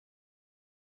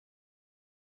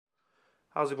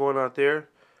How's it going out there?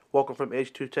 Welcome from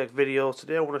H2TechVideos.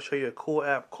 Today I want to show you a cool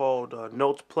app called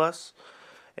Notes Plus,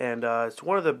 and it's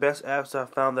one of the best apps I've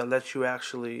found that lets you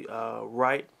actually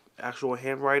write actual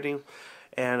handwriting,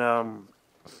 and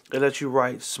it lets you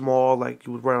write small like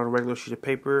you would write on a regular sheet of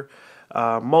paper.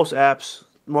 Most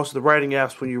of the writing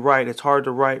apps, when you write, it's hard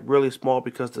to write really small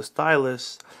because the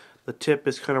stylus, the tip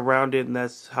is kind of rounded, and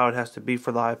that's how it has to be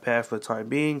for the iPad for the time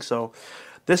being. So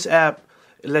this app,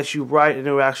 it lets you write, and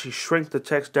it will actually shrink the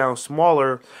text down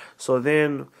smaller, so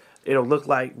then it'll look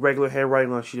like regular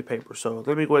handwriting on a sheet of paper. So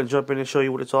let me go ahead and jump in and show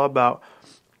you what it's all about.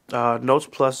 Notes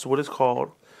Plus is what it's called.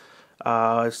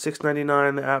 It's $6.99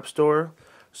 in the App Store.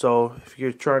 So if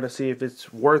you're trying to see if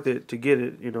it's worth it to get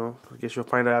it, I guess you'll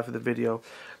find out after the video.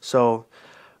 So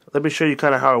let me show you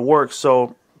kind of how it works.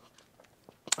 So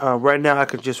right now I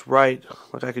can just write,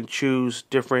 like I can choose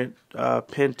different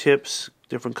pen tips,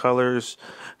 different colors,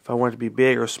 if I want it to be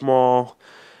big or small.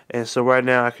 And so right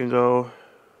now I can go,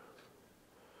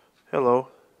 hello.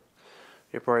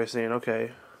 You're probably saying,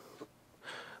 okay,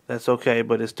 that's okay,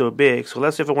 but it's still big. So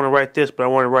let's say if I want to write this, but I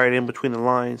want to write it in between the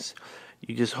lines,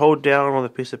 you just hold down on the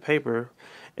piece of paper,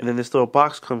 and then this little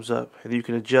box comes up, and you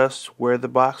can adjust where the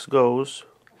box goes.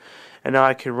 And now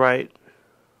I can write.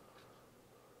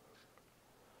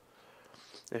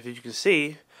 If you can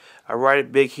see, I write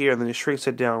it big here, and then it shrinks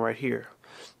it down right here.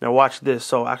 Now watch this.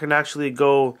 So I can actually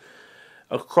go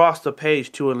across the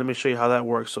page too, and let me show you how that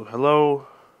works. So hello,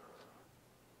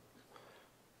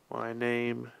 my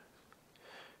name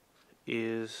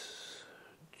is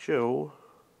Joe.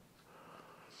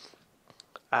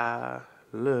 I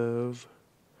love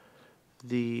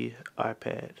the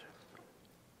iPad.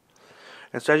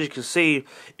 And so as you can see,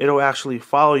 it'll actually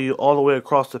follow you all the way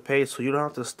across the page, so you don't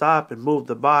have to stop and move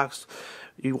the box.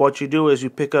 What you do is you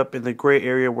pick up in the gray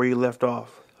area where you left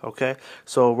off. Okay,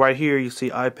 so right here you see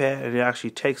iPad, and it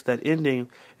actually takes that ending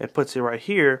and puts it right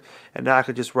here, and now I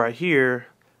could just write here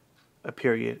a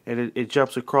period, and it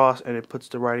jumps across and it puts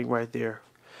the writing right there.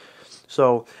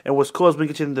 So, and what's cool is when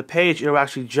you get to the page, it'll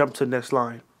actually jump to the next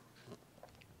line.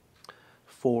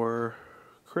 For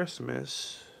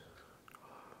Christmas,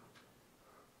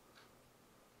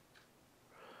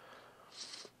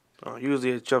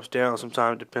 usually it jumps down.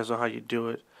 Sometimes it depends on how you do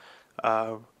it.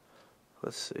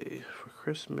 Let's see. For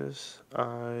Christmas,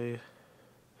 I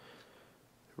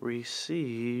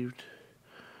received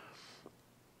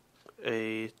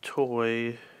a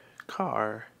toy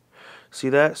car. See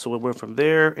that? So it went from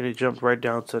there and it jumped right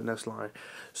down to the next line.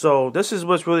 So this is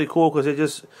what's really cool, because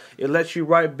it lets you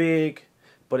write big,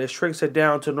 but it shrinks it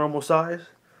down to normal size.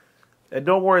 And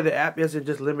don't worry, the app isn't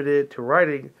just limited to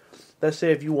writing. Let's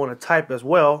say if you want to type as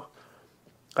well,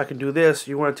 I can do this.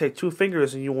 You want to take two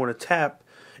fingers and you want to tap,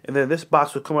 and then this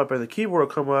box will come up and the keyboard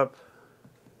will come up,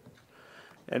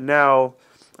 and now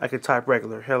I can type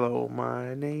regular. Hello,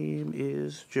 my name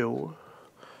is Joe.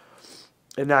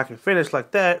 And now I can finish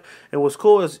like that. And what's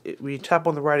cool is when you tap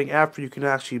on the writing after, you can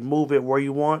actually move it where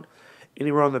you want,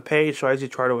 anywhere on the page. So I usually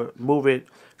try to move it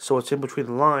so it's in between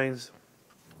the lines.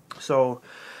 So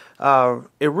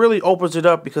it really opens it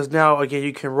up, because now again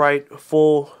you can write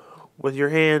full with your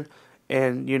hand,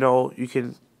 and you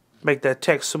can make that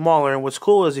text smaller. And what's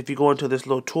cool is if you go into this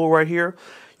little tool right here,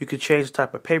 you can change the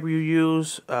type of paper you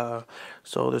use.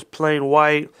 So there's plain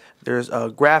white, there's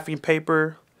graphing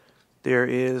paper, there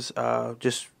is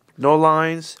just no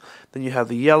lines, then you have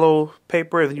the yellow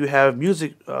paper, and then you have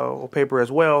music paper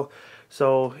as well.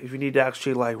 So if you need to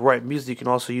actually like write music, you can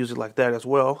also use it like that as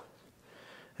well.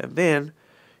 And then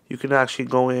you can actually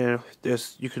go in,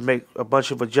 you can make a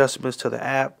bunch of adjustments to the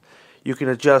app. You can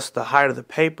adjust the height of the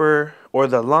paper or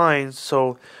the lines.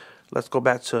 So let's go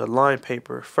back to line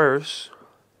paper first.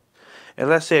 And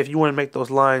let's say if you want to make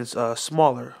those lines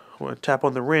smaller, we're going to tap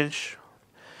on the wrench,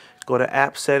 go to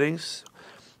app settings,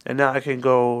 and now I can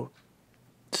go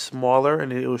smaller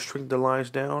and it will shrink the lines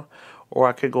down, or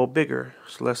I can go bigger.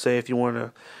 So let's say if you want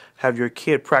to have your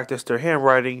kid practice their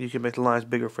handwriting, you can make the lines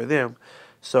bigger for them.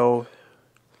 So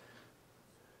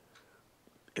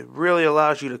it really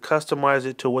allows you to customize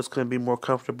it to what's going to be more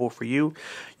comfortable for you.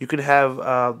 You can have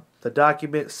the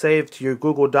document saved to your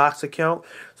Google Docs account.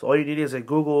 So all you need is a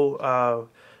Google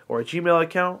or a Gmail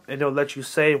account, and it'll let you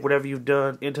save whatever you've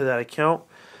done into that account.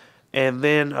 And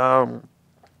then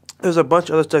there's a bunch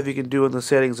of other stuff you can do in the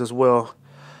settings as well.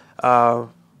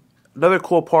 Another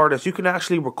cool part is you can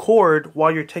actually record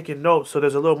while you're taking notes. So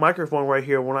there's a little microphone right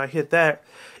here. When I hit that,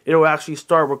 it'll actually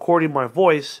start recording my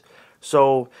voice.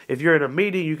 So if you're in a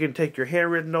meeting, you can take your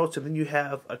handwritten notes, and then you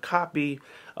have a copy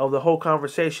of the whole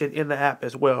conversation in the app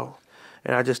as well.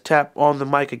 And I just tap on the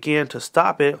mic again to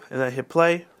stop it, and I hit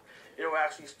play. It'll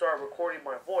actually start recording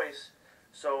my voice.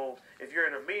 So if you're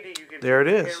in a meeting, you can there it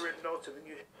is. Handwritten notes, and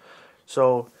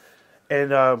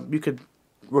then you could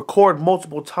record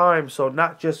multiple times. So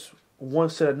not just one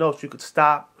set of notes. You could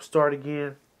stop, start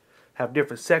again, have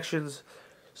different sections.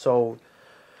 So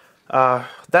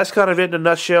that's kind of it in a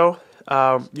nutshell.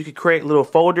 You can create little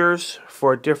folders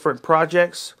for different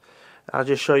projects. I'll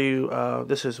just show you.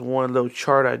 This is one little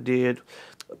chart I did.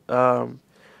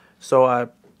 So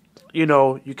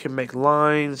you can make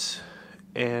lines,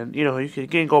 and you can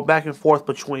again go back and forth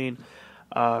between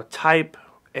type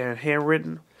and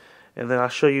handwritten. And then I'll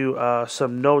show you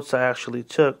some notes I actually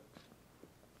took.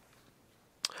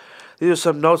 These are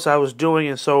some notes I was doing,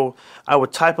 and so I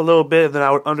would type a little bit, and then I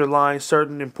would underline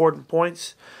certain important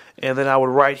points, and then I would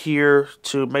write here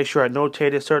to make sure I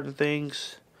notated certain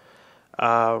things.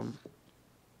 And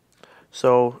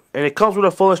it comes with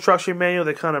a full instruction manual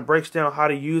that kind of breaks down how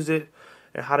to use it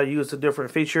and how to use the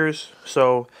different features.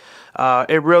 So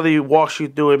it really walks you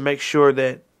through and makes sure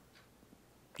that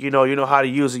you know how to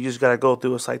use it. You just got to go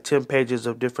through. It's like 10 pages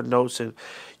of different notes, and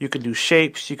you can do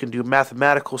shapes, you can do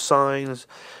mathematical signs.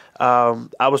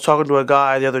 I was talking to a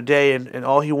guy the other day, and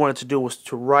all he wanted to do was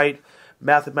to write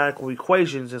mathematical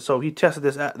equations, and so he tested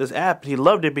this app, and he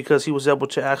loved it because he was able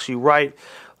to actually write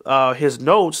his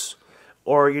notes,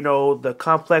 or the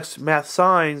complex math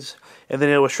signs, and then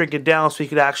it would shrink it down so he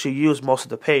could actually use most of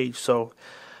the page. So,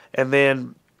 and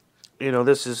then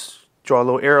this is draw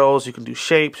little arrows. You can do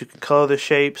shapes. You can color the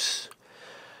shapes.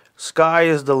 Sky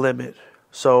is the limit.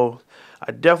 So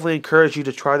I definitely encourage you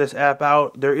to try this app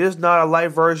out. There is not a light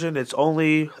version. It's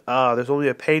only there's only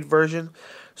a paid version.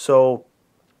 So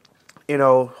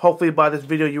hopefully by this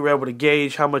video you were able to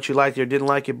gauge how much you liked it or didn't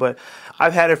like it. But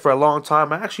I've had it for a long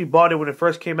time. I actually bought it when it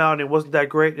first came out and it wasn't that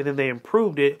great, and then they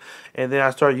improved it, and then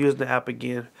I started using the app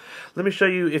again. Let me show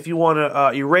you, if you want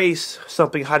to erase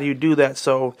something, how do you do that?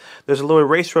 So there's a little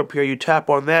eraser up here. You tap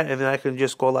on that, and then I can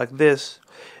just go like this,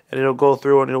 and it'll go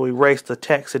through and it'll erase the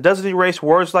text. It doesn't erase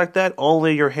words like that,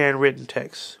 only your handwritten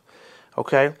text.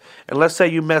 Okay, and let's say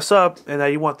you mess up and now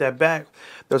you want that back.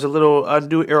 There's a little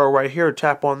undo arrow right here.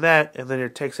 Tap on that, and then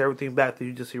it takes everything back that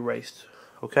you just erased.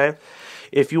 Okay,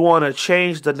 if you want to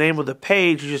change the name of the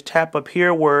page, you just tap up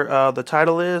here where the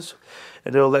title is,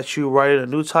 and it'll let you write a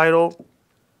new title.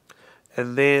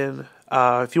 And then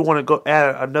if you want to go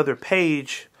add another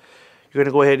page, you're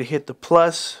going to go ahead and hit the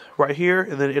plus right here,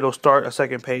 and then it'll start a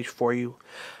second page for you.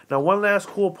 Now, one last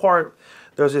cool part.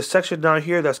 There's this section down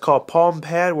here that's called Palm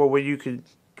Pad, where when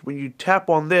you tap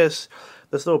on this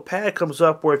little pad comes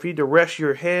up, where if you rest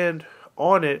your hand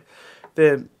on it,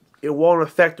 then it won't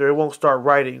affect or it won't start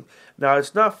writing. Now,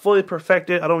 it's not fully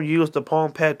perfected. I don't use the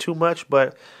Palm Pad too much,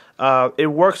 but it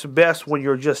works best when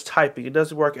you're just typing. It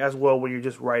doesn't work as well when you're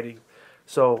just writing.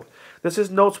 So this is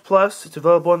Notes Plus. It's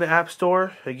available in the App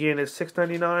Store. Again, it's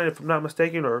 $6.99 if I'm not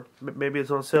mistaken, or maybe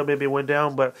it's on sale, maybe it went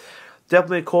down, but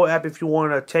definitely a cool app if you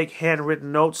want to take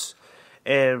handwritten notes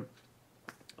and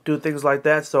do things like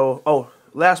that. So,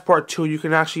 last part too, you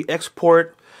can actually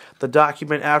export the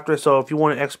document after. So if you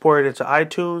want to export it into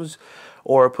iTunes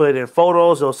or put it in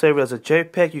photos, it'll save it as a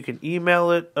JPEG. You can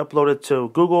email it, upload it to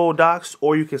Google Docs,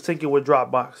 or you can sync it with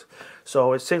Dropbox.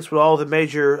 So it syncs with all the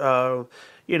major, what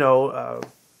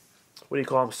do you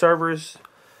call them, servers.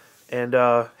 And,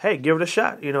 hey, give it a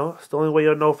shot. It's the only way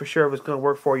you'll know for sure if it's going to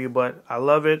work for you. But I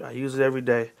love it. I use it every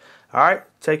day. All right.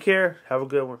 Take care. Have a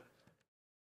good one.